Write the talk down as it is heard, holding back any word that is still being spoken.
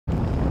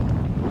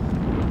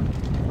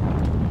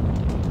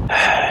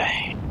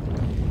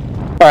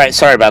Alright,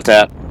 sorry about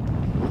that.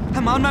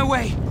 I'm on my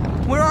way.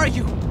 Where are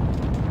you?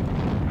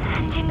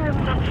 Engine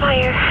room's on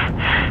fire.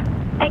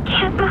 I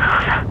can't move.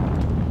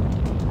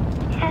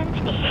 And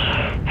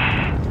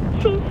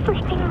she's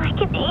sleeping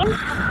like an angel.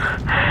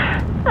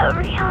 A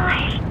real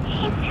life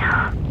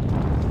angel.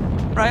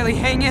 Riley,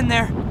 hang in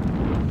there.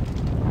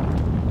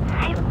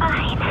 I'm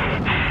fine.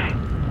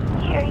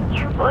 Hearing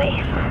your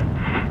voice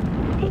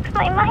takes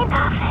my mind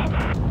off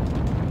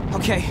it.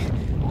 Okay,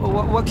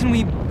 what can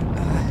we...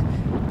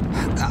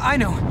 I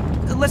know.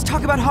 Let's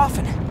talk about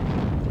Hoffen.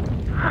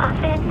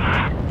 Hoffen?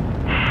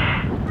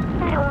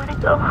 I want to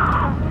go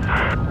home.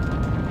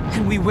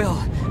 And we will.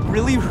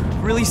 Really,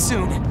 really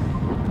soon.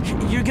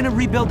 You're gonna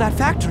rebuild that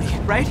factory,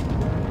 right?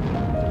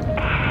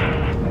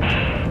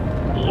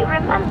 You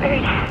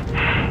remembered.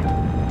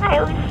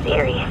 I was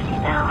serious, you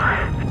know.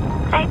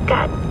 I've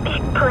got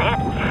big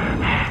plans.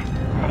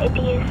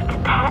 Ideas to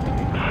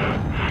patent.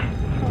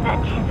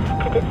 Inventions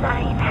to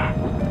design.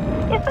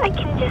 If I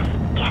can just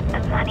get the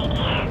money,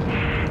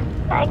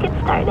 I could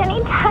start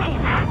any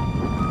time.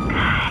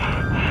 God,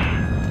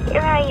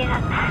 here I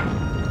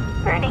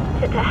am, burning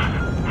to death.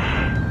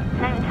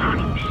 I'm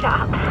talking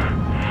shop.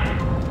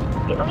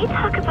 Can we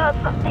talk about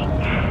something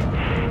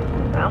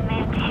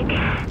romantic?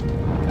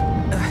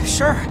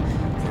 Sure.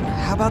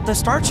 How about the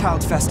Star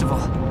Child Festival?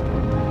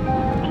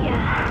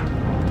 Yeah,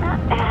 not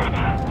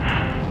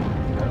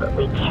bad. But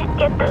we can't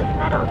get those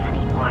medals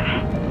anymore.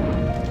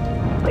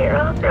 We're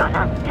all grown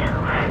up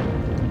now.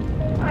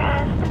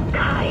 Raz and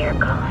Kai are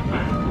gone.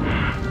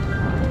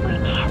 We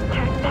can't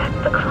turn back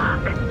the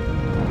clock.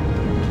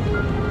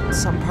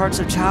 Some parts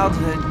of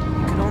childhood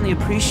you can only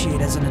appreciate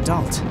as an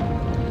adult.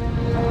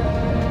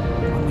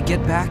 When we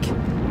get back,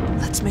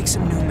 let's make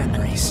some new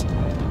memories.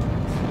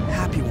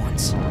 Happy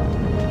ones.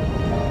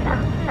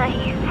 Sounds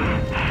nice.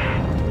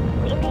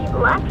 We made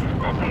lots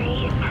of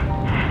memories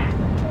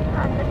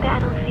on the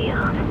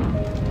battlefield.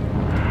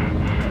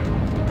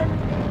 But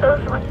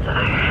those ones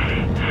are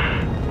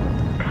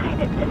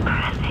kind of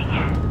depressing.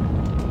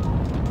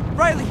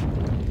 Riley!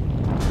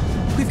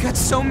 We've got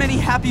so many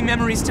happy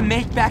memories to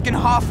make back in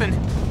Hoffen.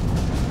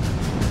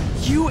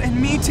 You and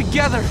me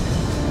together.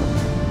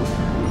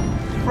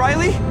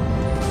 Riley?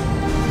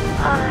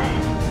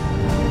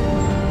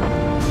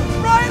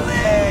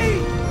 Riley!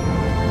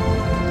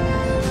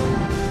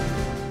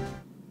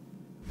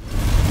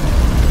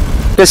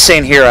 This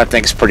scene here I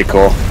think is pretty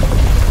cool.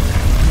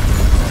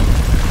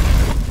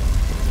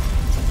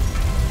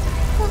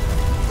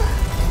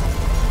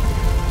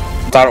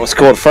 Thought it was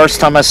cool the first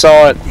time I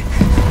saw it.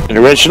 An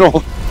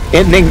original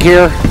ending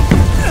here.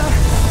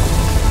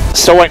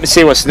 Still waiting to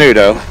see what's new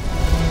though.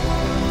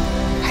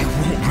 I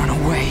won't run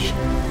away.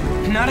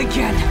 Not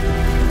again.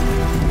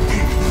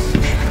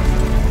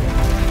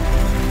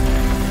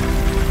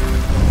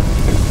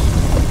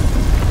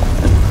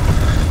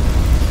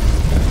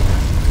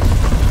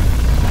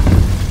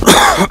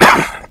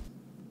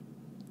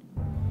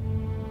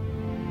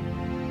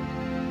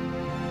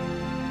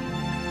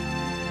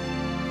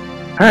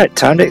 Alright,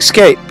 time to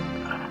escape.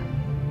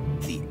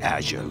 The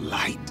azure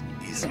light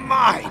is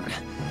mine,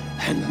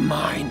 and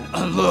mine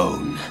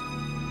alone.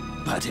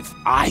 But if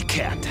I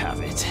can't have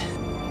it,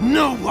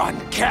 no one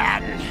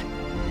can!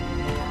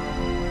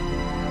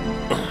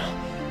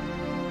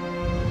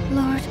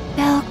 Lord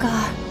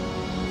Belgar.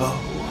 Oh,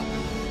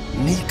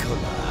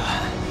 Nicola.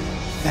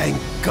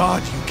 Thank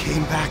God you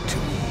came back to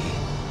me.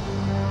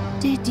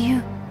 Did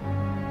you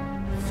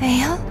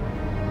fail?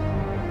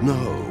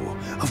 No,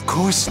 of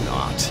course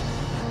not.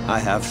 I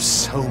have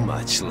so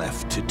much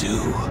left to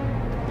do.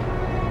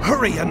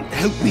 Hurry and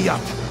help me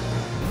up.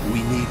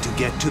 We need to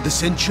get to the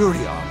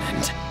Centurion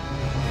and...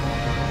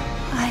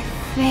 I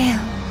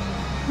failed,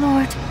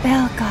 Lord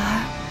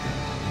Belgar.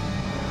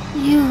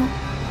 You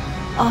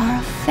are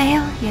a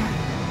failure.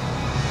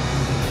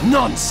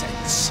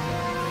 Nonsense!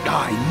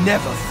 I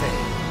never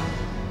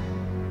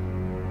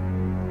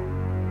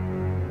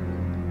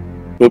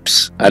fail.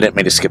 Oops, I didn't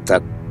mean to skip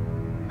that.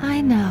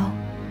 I know.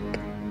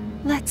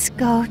 Let's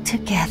go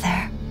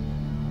together.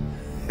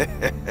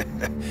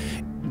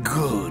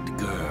 Good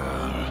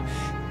girl.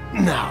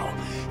 Now,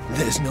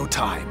 there's no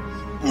time.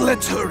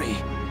 Let's hurry.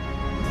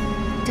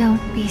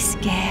 Don't be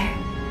scared.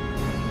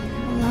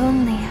 It will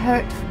only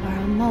hurt for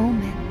a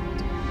moment.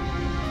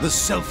 The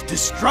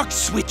self-destruct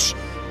switch.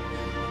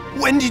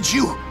 When did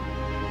you...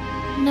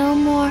 No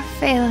more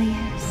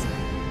failures.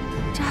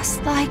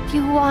 Just like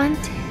you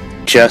wanted.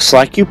 Just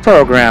like you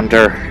programmed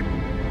her.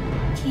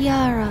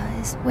 Kiara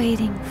is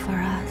waiting for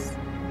us.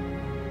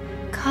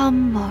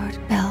 Come, Lord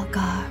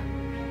Belgar.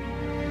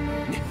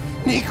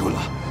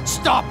 Nicola,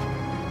 stop!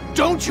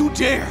 Don't you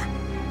dare!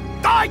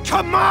 I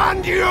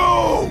command you!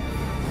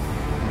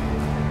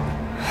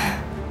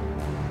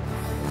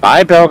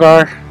 Bye,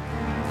 Belgar.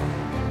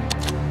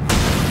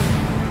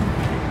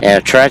 And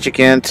a tragic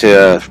end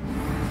to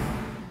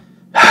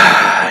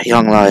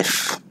young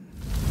life.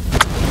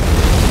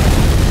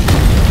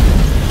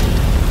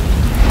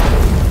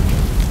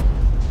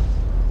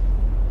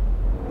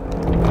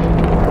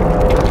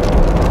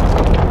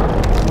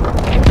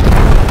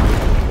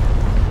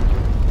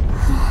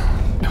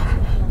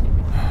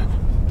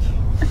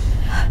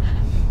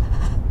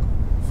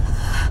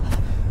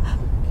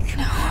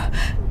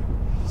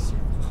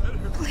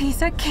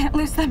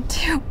 was them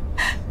too.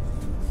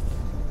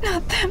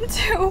 Not them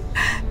too.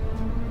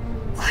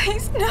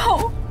 Please,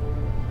 no.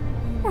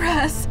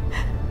 Raz.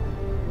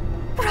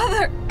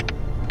 Brother.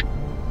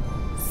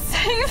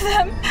 Save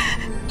them.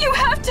 You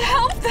have to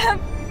help them.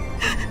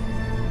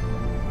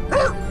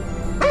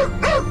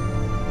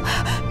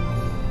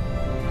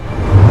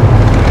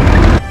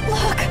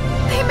 Look,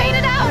 they made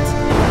it out.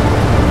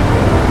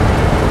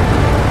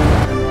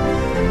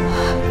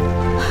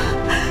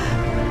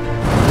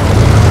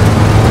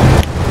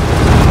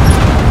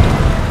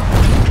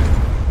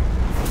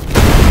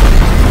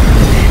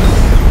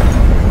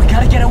 We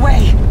gotta get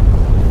away.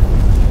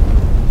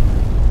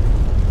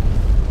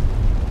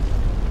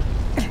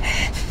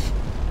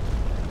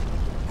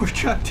 We're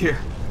trapped here.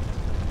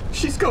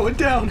 She's going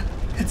down.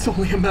 It's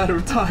only a matter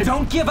of time.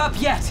 Don't give up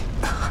yet.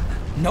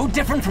 No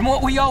different from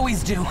what we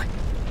always do.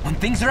 When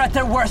things are at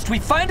their worst, we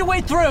find a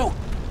way through.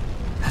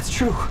 That's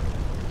true.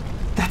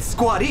 That's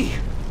Squad E.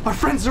 Our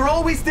friends are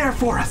always there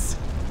for us.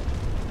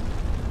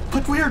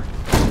 But we're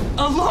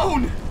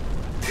alone.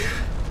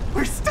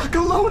 We're stuck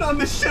alone on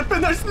this ship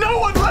and there's no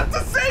one left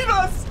to save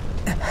us.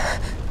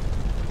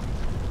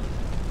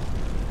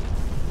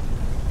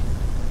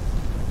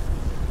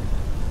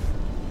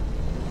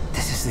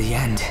 This is the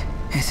end,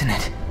 isn't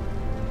it?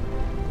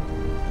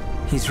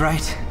 He's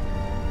right.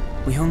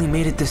 We only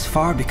made it this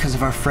far because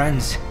of our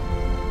friends.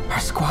 Our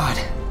squad.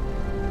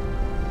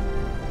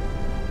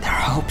 Their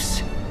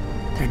hopes,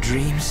 their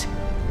dreams,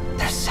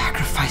 their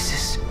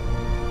sacrifices.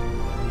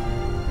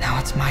 Now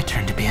it's my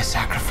turn to be a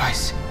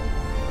sacrifice.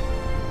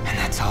 And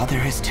that's all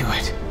there is to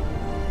it.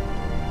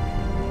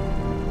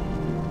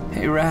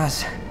 Hey,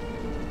 Raz.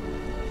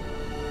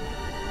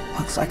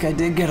 Looks like I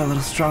did get a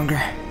little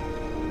stronger.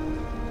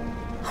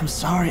 I'm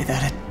sorry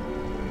that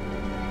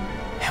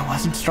it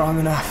wasn't strong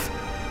enough.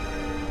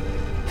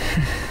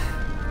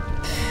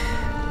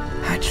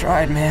 I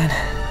tried, man.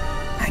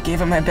 I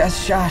gave it my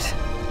best shot.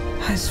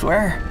 I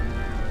swear.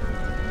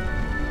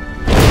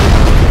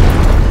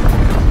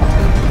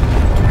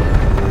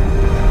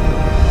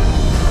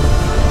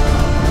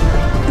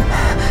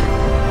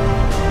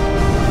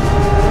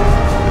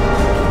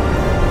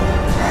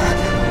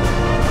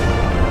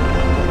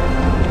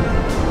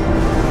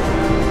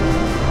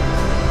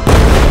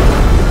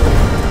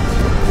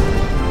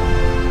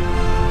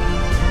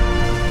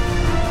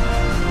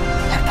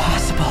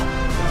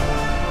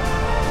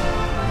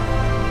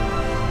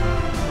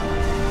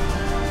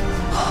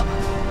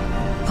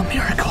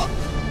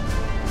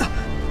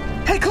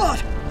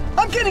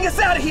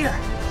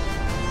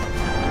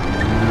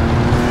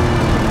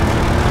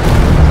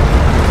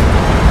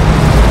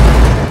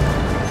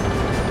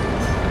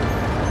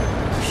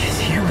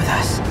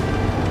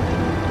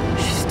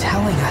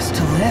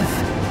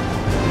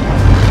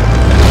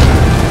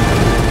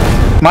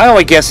 My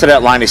only guess to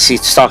that line is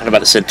he's talking about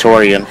the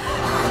Centurion.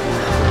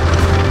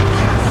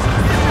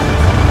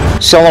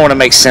 It's the only one that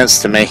makes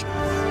sense to me.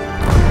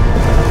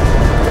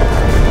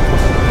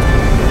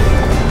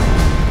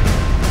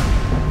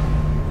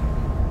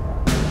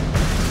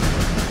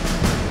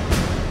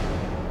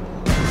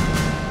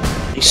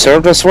 He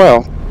served us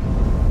well.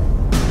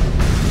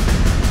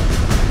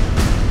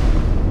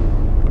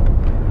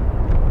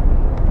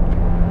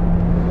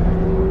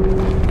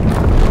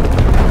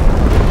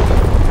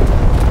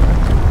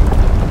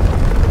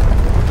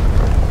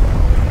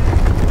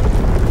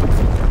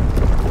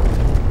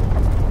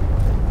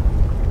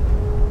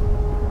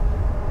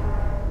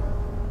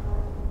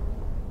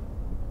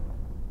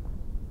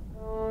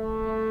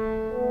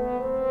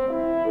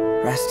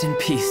 Rest in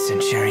peace,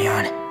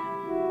 Centurion.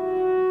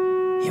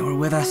 You were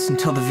with us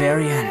until the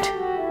very end.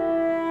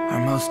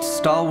 Our most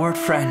stalwart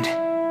friend.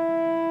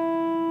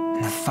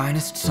 And the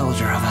finest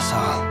soldier of us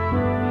all.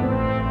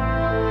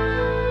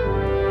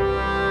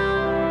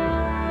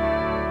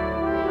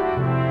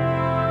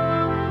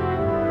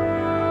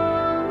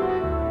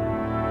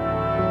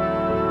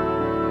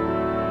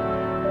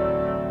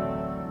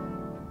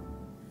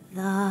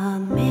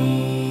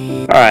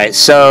 Alright,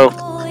 so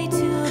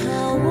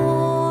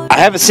I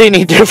haven't seen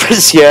any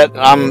difference yet.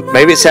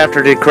 Maybe it's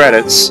after the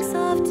credits.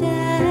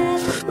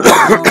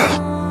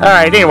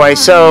 Alright, anyway,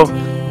 so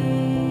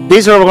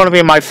these are going to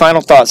be my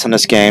final thoughts on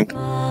this game.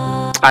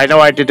 I know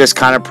I did this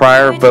kind of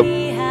prior, but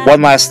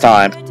one last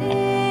time.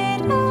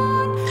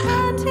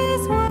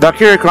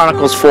 Valkyria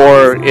Chronicles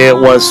 4, it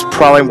was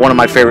probably one of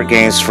my favorite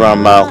games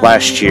from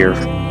last year.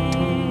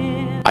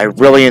 I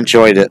really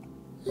enjoyed it.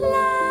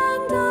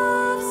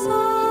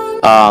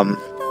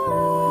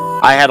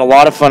 I had a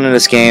lot of fun in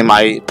this game.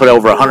 I put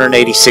over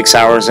 186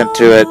 hours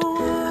into it.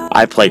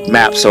 I played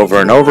maps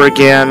over and over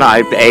again.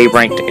 I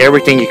A-ranked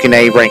everything you can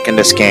A-rank in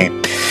this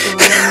game.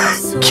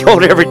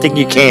 Killed everything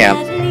you can.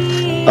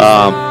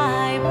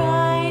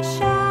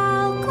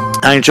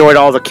 I enjoyed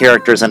all the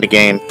characters in the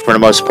game, for the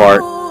most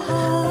part.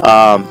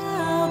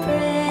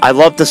 I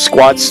love the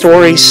squad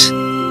stories.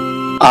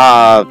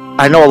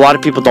 I know a lot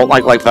of people don't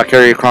like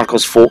Valkyria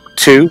Chronicles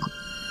 2.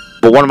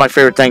 But one of my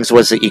favorite things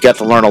was that you got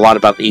to learn a lot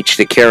about each of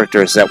the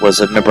characters that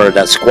was a member of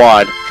that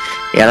squad.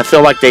 And I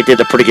feel like they did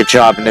a pretty good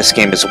job in this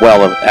game as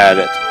well at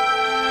it.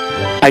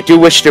 I do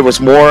wish there was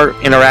more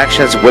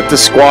interactions with the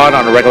squad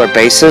on a regular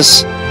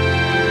basis.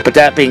 But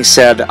that being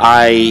said,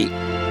 I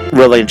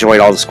really enjoyed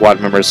all the squad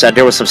members.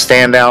 There were some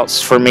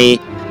standouts for me.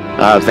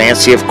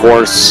 Vancy, of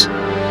course.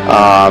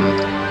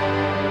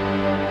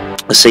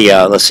 Let's see.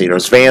 There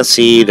was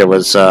Vancy. There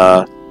was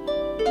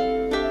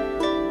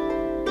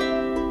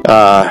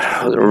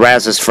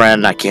Raz's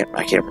friend. I can't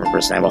remember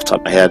his name off the top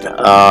of my head.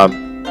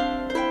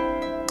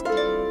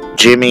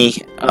 Jimmy.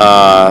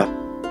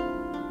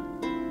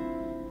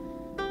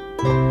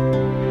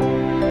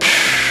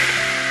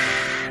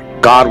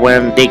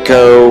 Godwin,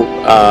 Nico,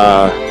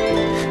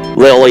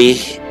 Lily,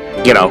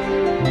 you know,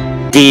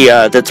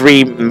 the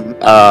three,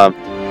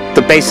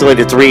 basically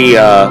the three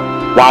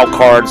wild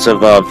cards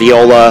of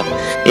Viola,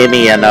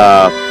 Emmy, and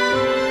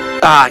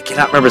I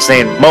cannot remember his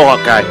name,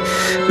 Mohawk guy,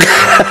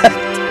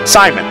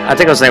 Simon. I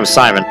think his name was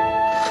Simon.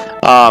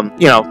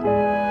 You know,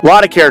 a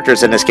lot of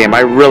characters in this game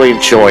I really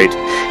enjoyed,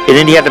 and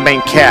then you had the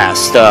main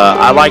cast.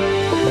 I liked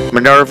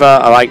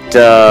Minerva. I liked.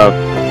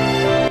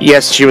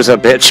 Yes, she was a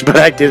bitch, but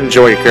I did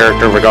enjoy her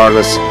character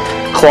regardless.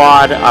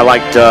 Claude, I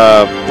liked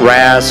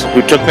Raz,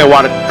 who took me a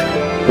while to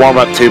warm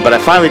up to, but I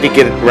finally did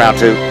get around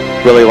to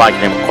really liking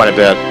him quite a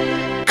bit.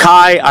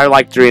 Kai, I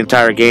liked the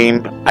entire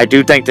game. I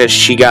do think that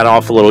she got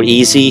off a little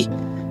easy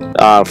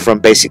from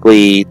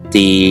basically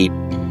the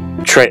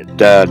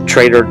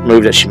traitor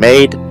move that she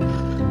made.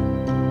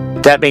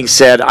 That being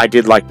said, I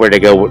did like where they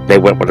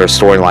went with her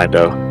storyline,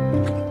 though.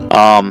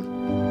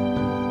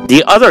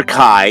 The other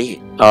Kai,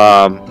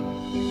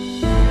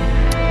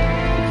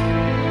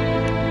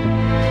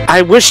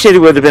 I wish that he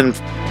would have been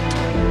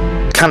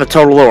kind of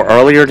told a little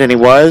earlier than he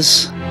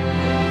was,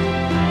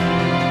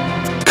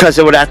 because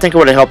I think it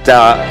would have helped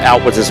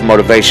out with his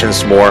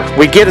motivations more.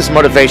 We get his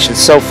motivations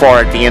so far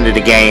at the end of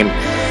the game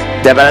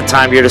that by that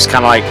time you're just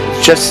kind of like,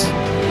 just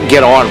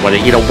get on with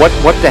it. You know, what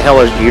the hell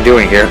are you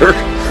doing here?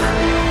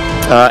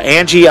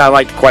 Angie, I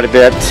liked quite a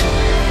bit.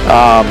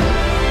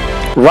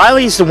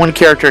 Riley's the one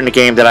character in the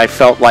game that I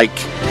felt like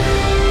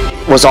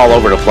was all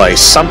over the place.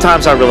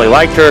 Sometimes I really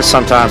liked her,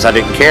 sometimes I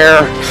didn't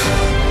care.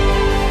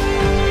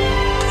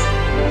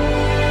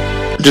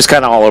 Just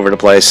kind of all over the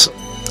place.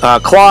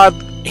 Claude,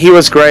 he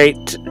was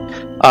great.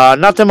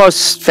 Not the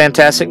most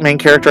fantastic main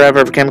character I've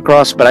ever came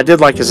across, but I did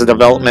like his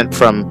development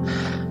from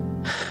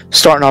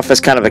starting off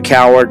as kind of a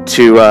coward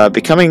to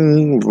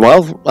becoming,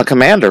 well, a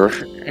commander.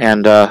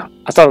 And I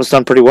thought it was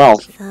done pretty well.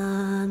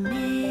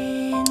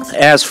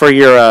 As for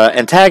your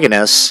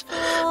antagonists,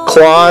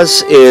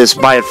 Claus is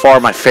by far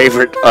my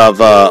favorite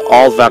of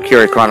all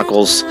Valkyria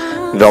Chronicles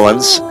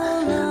villains.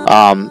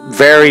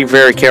 Very,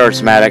 very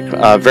charismatic,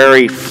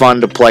 very fun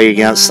to play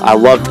against. I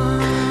loved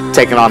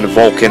taking on the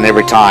Vulcan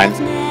every time.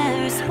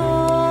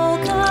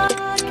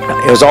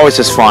 It was always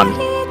just fun.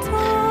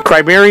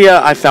 Chimera,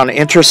 I found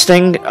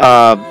interesting.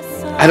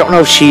 I don't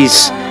know if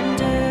she's...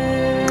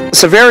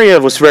 Severia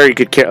was a very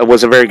good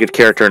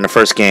character in the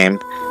first game,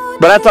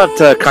 but I thought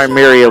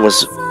Chimera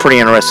was pretty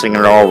interesting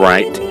and all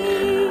right.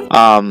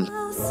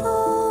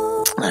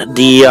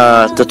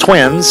 The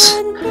twins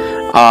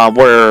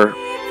were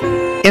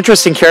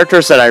interesting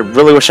characters that I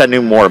really wish I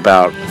knew more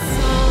about.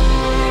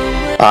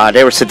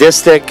 They were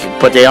sadistic,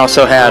 but they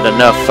also had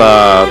enough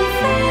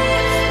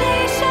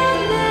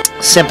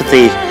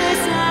sympathy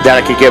that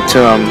I could give to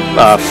them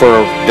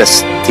for the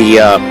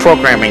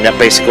programming that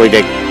basically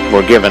they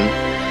were given.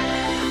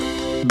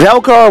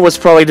 Belgar was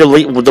probably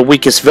the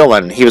weakest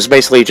villain. He was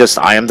basically just,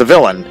 I am the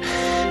villain.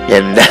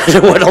 And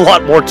there wasn't a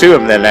lot more to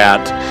him than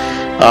that.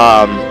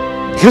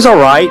 He was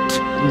alright,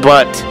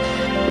 but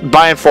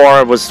by and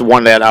far was the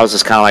one that I was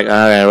just kind of like,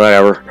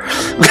 whatever.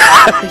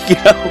 You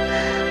know?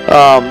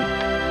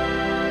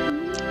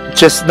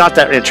 Just not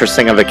that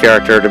interesting of a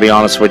character, to be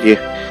honest with you.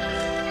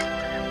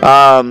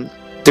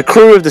 The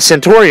crew of the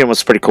Centaurian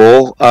was pretty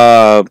cool.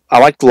 I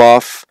liked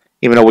Luff,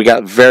 even though we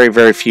got very,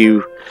 very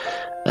few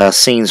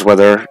scenes with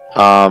her.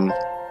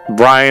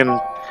 Brian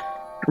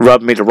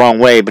rubbed me the wrong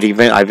way, but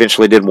I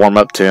eventually did warm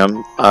up to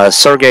him.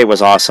 Sergey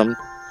was awesome.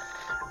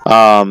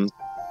 I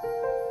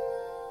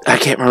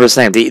can't remember his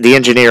name. The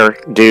engineer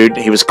dude,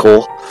 he was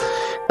cool.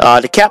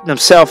 The captain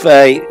himself,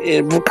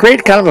 it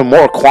created kind of a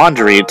moral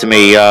quandary to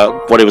me,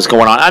 what was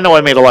going on. I know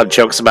I made a lot of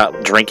jokes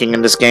about drinking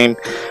in this game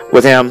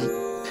with him.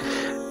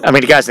 I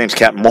mean, the guy's name's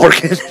Captain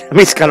Morgan. I mean,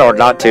 it's kind of hard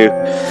not to.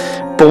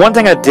 But one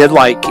thing I did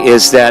like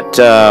is that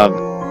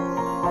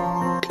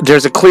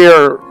there's a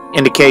clear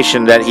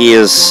indication that he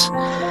is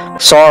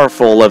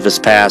sorrowful of his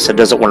past and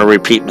doesn't want to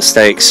repeat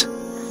mistakes.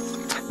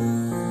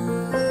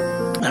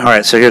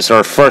 Alright, so here's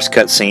our first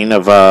cutscene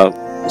of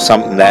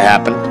something that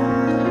happened.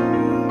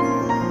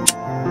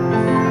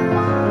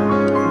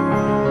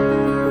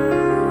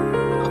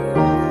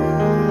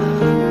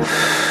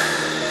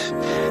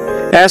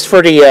 As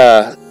for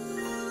the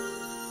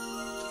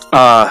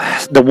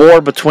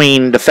war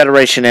between the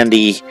Federation and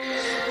the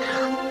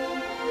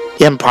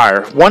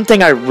Empire, one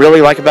thing I really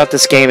like about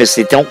this game is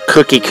they don't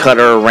cookie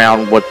cutter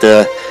around what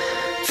the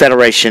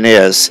Federation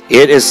is.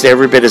 It is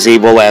every bit as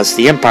evil as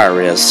the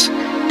Empire is.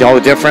 The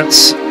only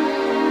difference,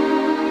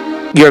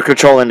 you're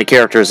controlling the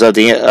characters of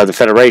the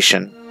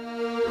Federation.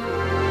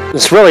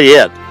 That's really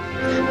it.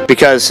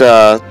 Because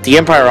the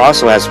Empire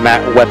also has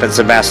weapons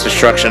of mass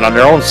destruction on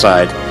their own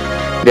side.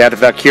 They have the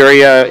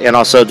Valkyria and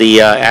also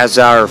the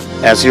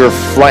Azure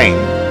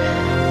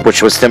Flame,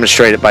 which was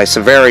demonstrated by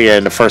Severia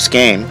in the first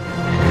game.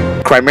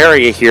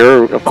 Chronicles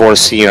here, of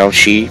course, you know,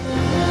 she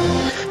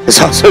is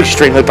also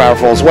extremely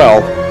powerful as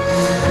well.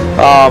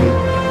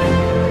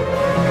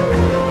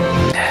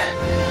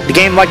 The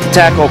game liked to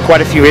tackle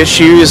quite a few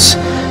issues.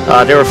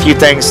 There were a few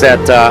things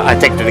that I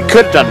think that it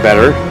could have done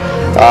better.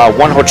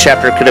 One whole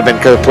chapter could have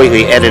been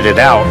completely edited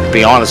out, to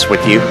be honest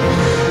with you.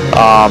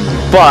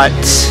 But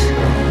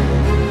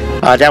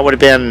that would have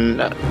been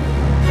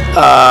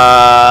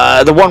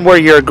the one where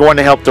you're going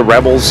to help the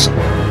rebels,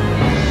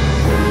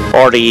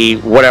 or the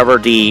whatever,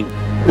 the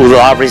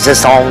La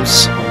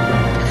Resistance.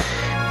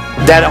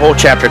 That whole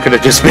chapter could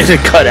have just been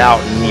cut out,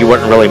 and you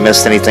wouldn't really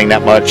miss anything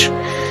that much.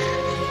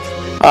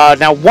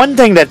 Now, one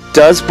thing that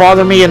does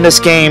bother me in this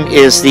game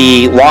is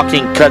the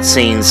locked-in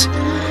cutscenes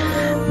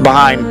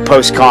behind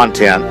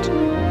post-content.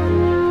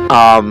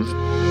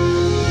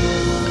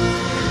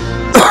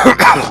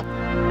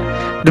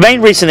 The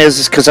main reason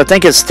is because I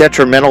think it's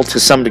detrimental to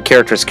some of the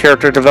characters'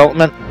 character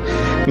development,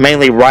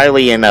 mainly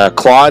Riley and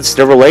Claude's.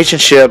 Their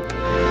relationship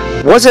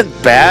wasn't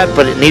bad,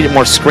 but it needed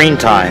more screen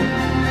time.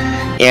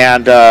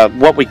 And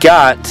what we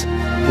got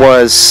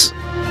was,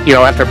 you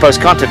know, after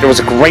post-content, there was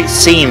a great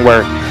scene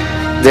where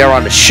they're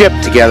on the ship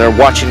together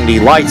watching the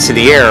lights in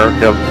the air,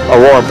 the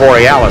Aurora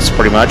Borealis,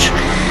 pretty much.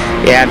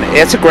 And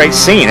it's a great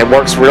scene. It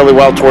works really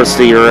well towards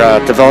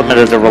the development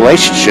of the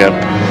relationship.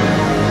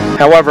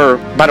 However,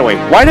 by the way,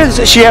 why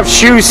does she have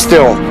shoes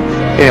still?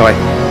 Anyway,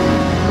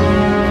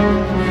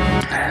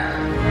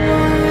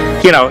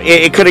 you know,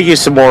 it could have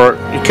used some more.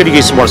 It could have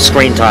used some more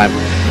screen time.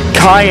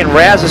 Kai and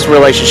Raz's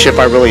relationship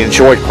I really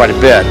enjoyed quite a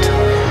bit.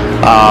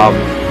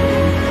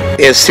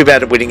 It's too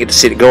bad that we didn't get to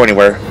see it go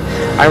anywhere.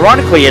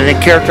 Ironically, a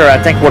character I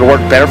think would have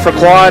worked better for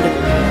Claude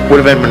would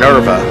have been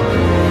Minerva,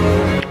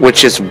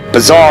 which is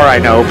bizarre, I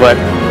know, but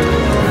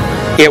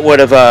it would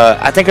have.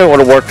 I think it would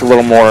have worked a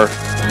little more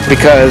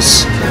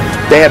because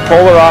they had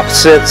polar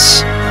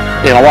opposites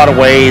in a lot of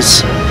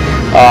ways.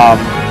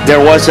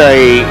 There was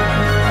a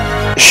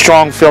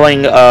strong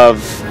feeling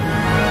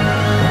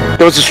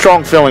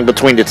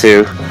between the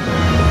two.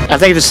 I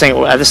just think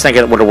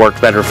it would have worked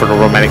better for the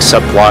romantic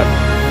subplot.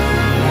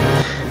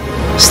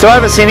 Still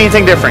haven't seen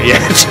anything different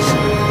yet.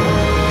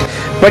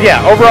 But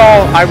yeah,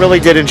 overall, I really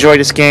did enjoy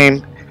this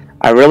game.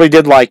 I really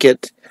did like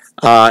it.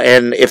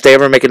 And if they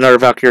ever make another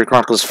Valkyria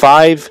Chronicles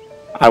 5,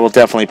 I will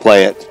definitely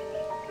play it.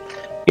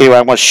 Anyway,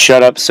 I'm going to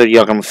shut up so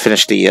y'all can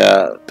finish the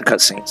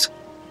cutscenes.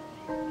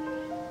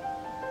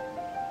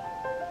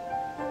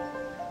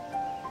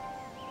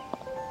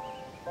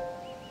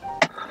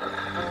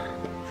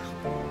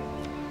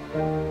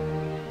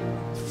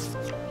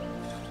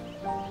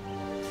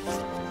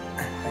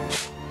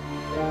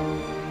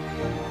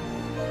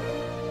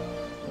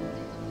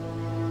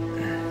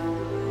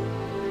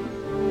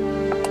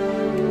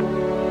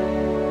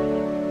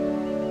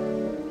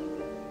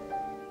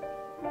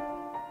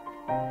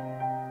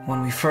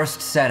 When we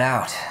first set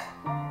out,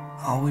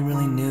 all we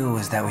really knew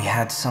was that we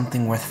had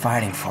something worth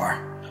fighting for.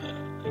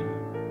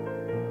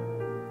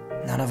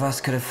 None of us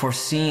could have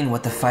foreseen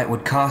what the fight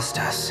would cost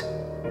us.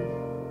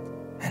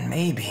 And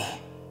maybe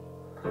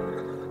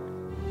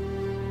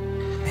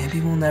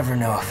we'll never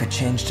know if it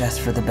changed us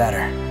for the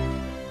better.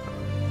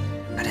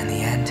 But in the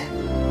end,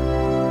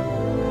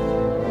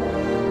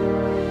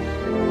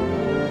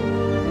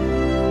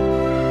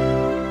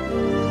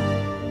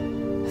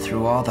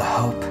 through all the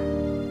hope,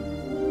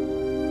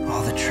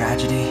 all the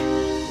tragedy,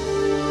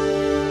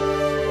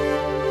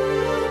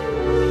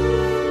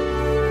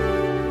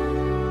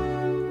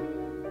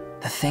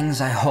 the things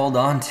I hold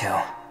on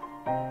to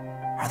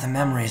are the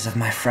memories of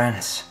my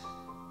friends,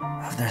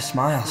 of their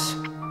smiles.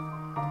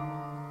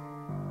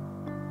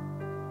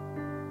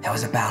 It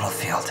was a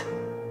battlefield,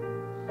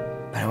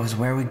 but it was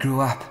where we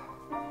grew up.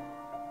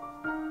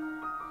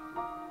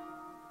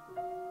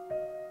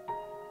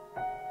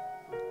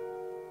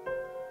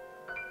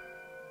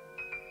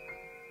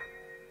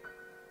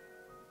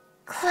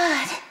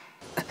 Claude.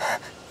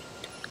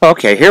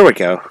 Okay, here we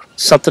go.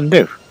 Something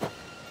new.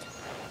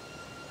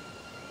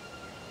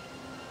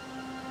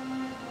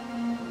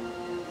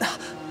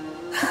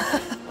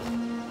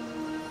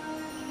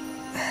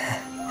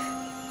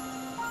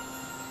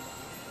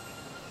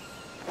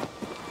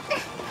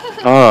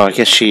 Oh, I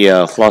guess she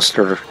lost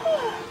her.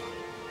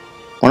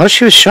 Well, no,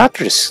 she was shot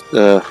through this.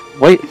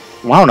 Wait,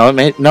 well,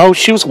 no,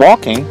 she was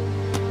walking.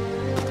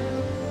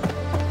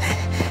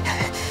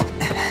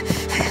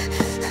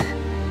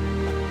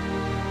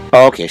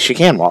 Oh, okay, she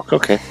can walk.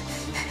 Okay.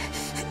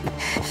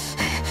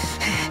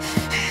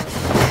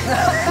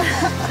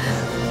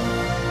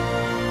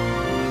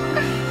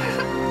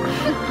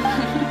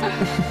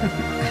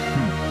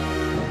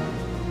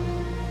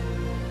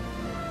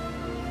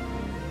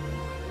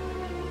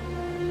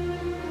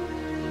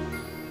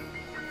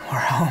 We're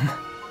home.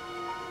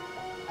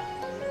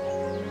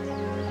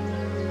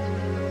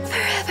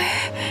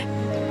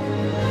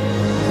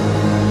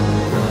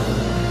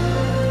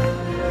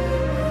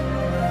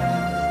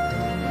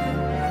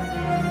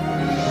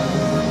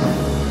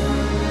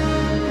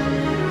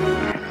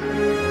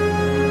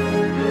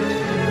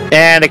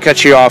 And it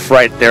cuts you off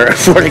right there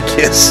for the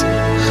kiss.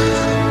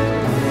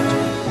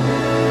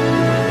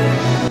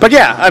 But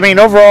yeah, I mean,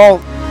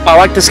 overall, I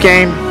like this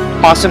game.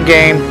 Awesome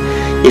game.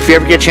 If you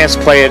ever get a chance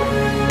to play it,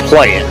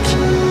 play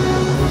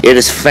it. It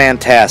is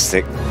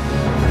fantastic.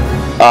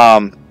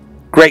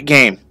 Great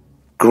game.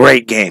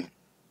 Great game.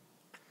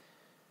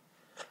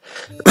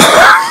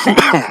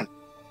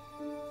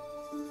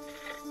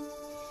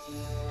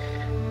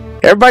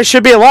 Everybody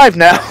should be alive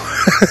now.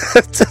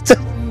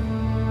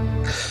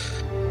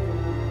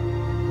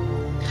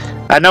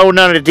 I know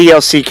none of the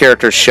DLC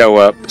characters show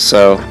up,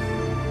 so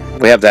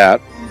we have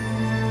that.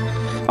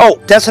 Oh,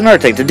 that's another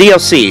thing. The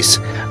DLCs.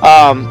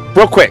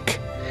 Real quick.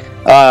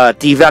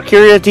 The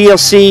Valkyria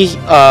DLC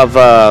of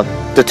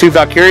the 2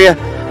 Valkyria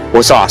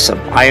was awesome.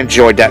 I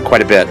enjoyed that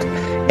quite a bit.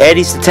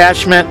 Eddie's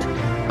detachment,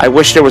 I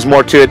wish there was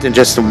more to it than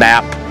just a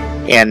map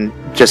and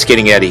just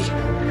getting Eddie.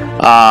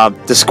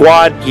 The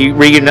squad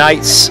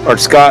reunites, or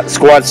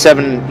Squad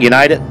 7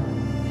 United,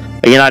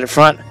 a United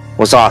Front,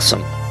 was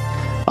awesome.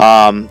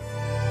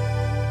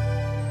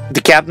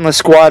 The captainless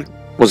squad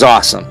was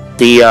awesome.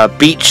 The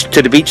beach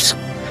to the beach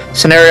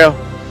scenario,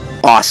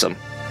 awesome.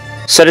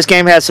 So this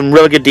game has some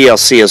really good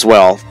DLC as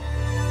well.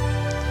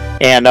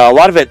 And a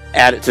lot of it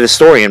added to the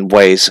story in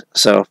ways,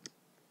 so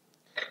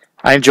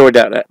I enjoyed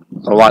that a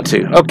lot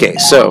too. Okay,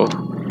 so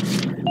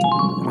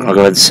I'll go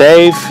ahead and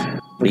save.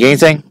 We get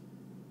anything?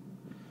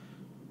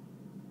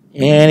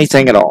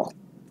 Anything at all?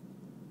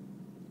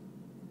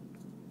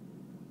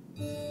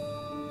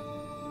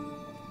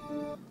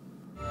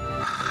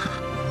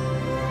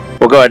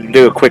 We'll go ahead and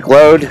do a quick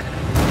load,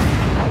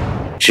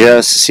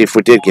 just to see if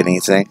we did get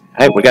anything.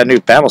 Hey, we got a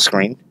new battle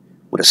screen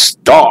with a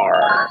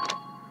star.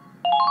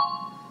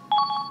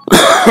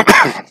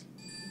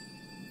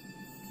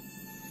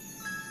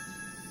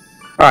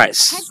 Alright.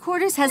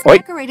 Headquarters has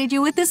decorated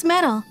you with this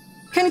medal.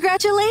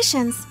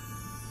 Congratulations.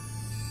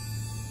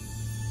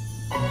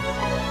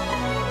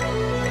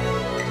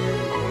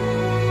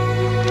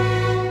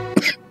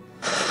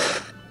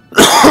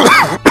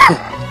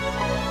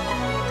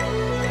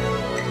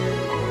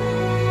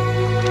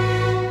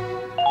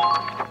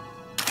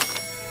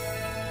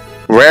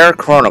 Rare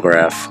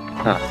chronograph.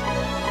 Huh.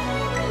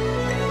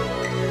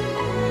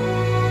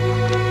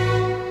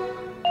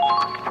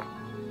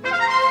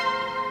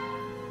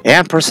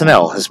 And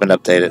personnel has been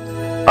updated.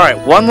 Alright,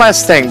 one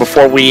last thing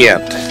before we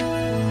end.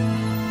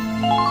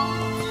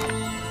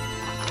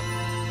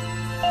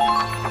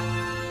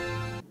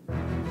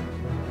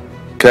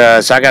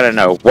 Because I gotta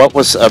know what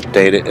was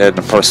updated in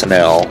the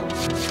personnel.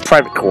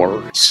 Private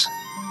quarters.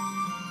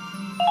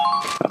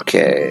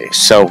 Okay,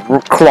 so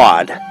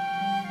Claude.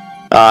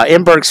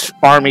 Imberg's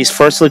Army's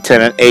first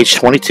lieutenant, age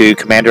 22,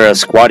 commander of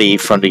Squad E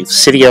from the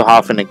city of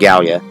Hoffen and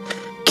Gallia.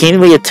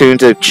 Keenly attuned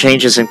to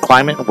changes in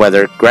climate and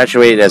weather,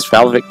 graduated as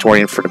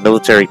valedictorian for the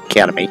military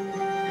academy.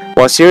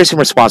 While serious and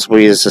responsible,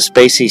 he has a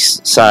spacey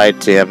side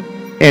to him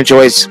and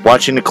enjoys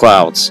watching the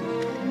clouds.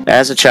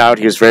 As a child,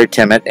 he was very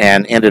timid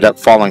and ended up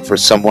failing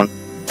someone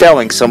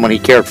he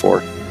cared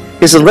for.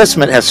 His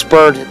enlistment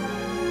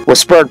was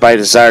spurred by a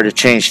desire to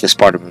change this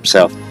part of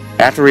himself.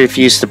 After he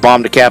refused to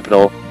bomb the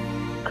capital,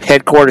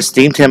 headquarters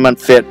deemed him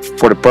unfit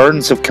for the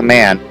burdens of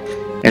command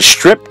and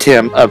stripped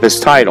him of his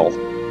title.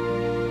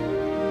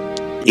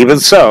 Even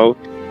so,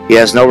 he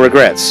has no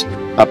regrets.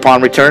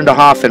 Upon return to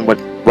Hoffen with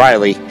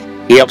Riley,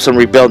 he helps him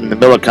rebuild the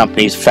Miller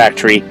Company's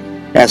factory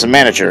as a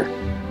manager,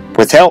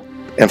 with help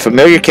and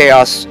familiar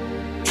chaos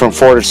from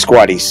former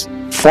squaddies.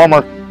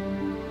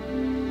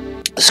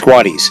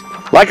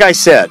 Like I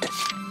said,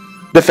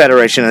 the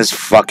Federation is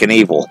fucking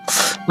evil.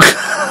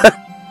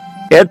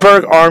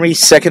 Edberg Army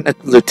 2nd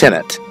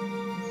Lieutenant,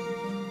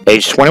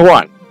 age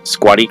 21,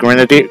 Squaddy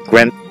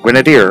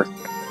Grenadier,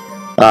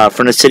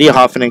 from the city of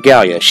Hoffen and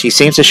Gallia. She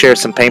seems to share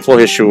some painful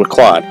history with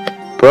Claude.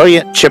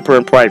 Brilliant, chipper,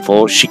 and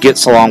prideful, she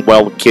gets along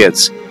well with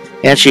kids,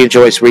 and she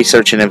enjoys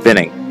research and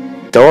inventing.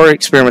 Though her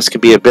experiments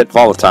can be a bit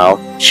volatile,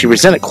 she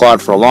resented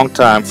Claude for a long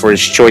time for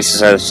his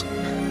choices as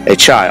a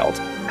child.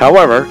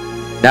 However,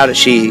 now that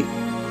she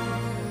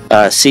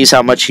sees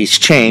how much he's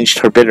changed,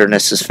 her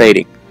bitterness is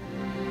fading.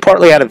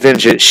 Partly out of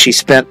vengeance, she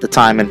spent the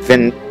time in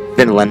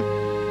Finland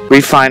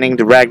refining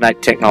the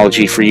Ragnite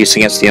technology for use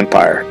against the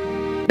Empire.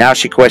 Now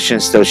she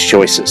questions those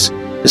choices.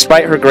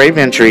 Despite her grave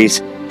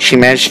injuries, she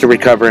managed to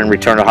recover and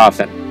return to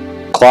Hoffen.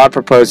 Claude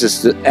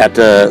proposes at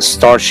the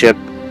Star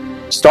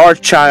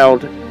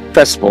Child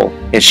Festival,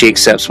 and she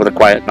accepts with a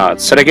quiet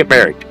nod. So they get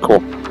married.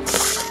 Cool.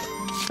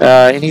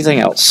 Anything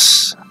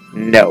else?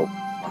 No.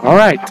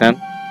 Alright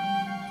then.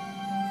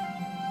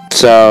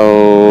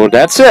 So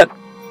that's it.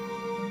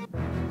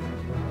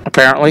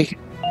 Apparently.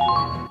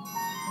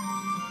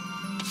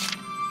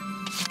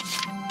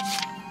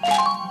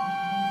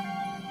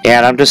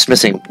 And I'm just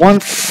missing one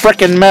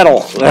frickin'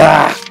 medal.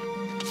 Ugh.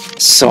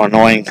 So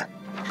annoying.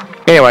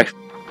 Anyway.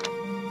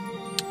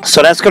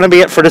 So that's going to be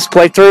it for this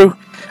playthrough.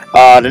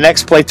 The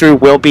next playthrough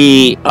will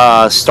be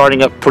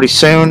starting up pretty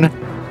soon.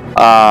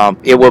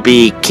 It will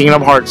be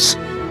Kingdom Hearts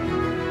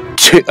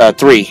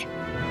 3.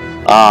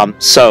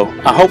 So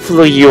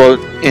hopefully you'll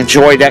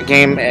enjoy that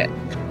game.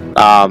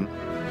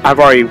 I've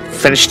already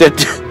finished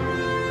it.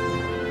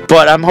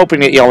 But I'm hoping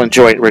that y'all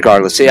enjoy it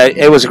regardless.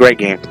 It was a great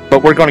game.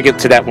 But we're going to get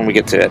to that when we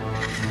get to it.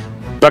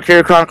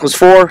 Valkyria Chronicles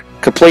 4,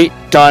 complete,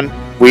 done.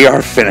 We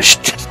are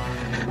finished.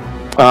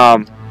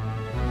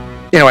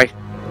 Anyway,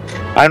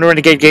 I'm the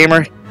Renegade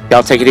Gamer.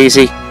 Y'all take it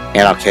easy,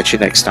 and I'll catch you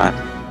next time.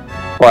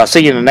 Well, I'll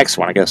see you in the next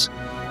one, I guess.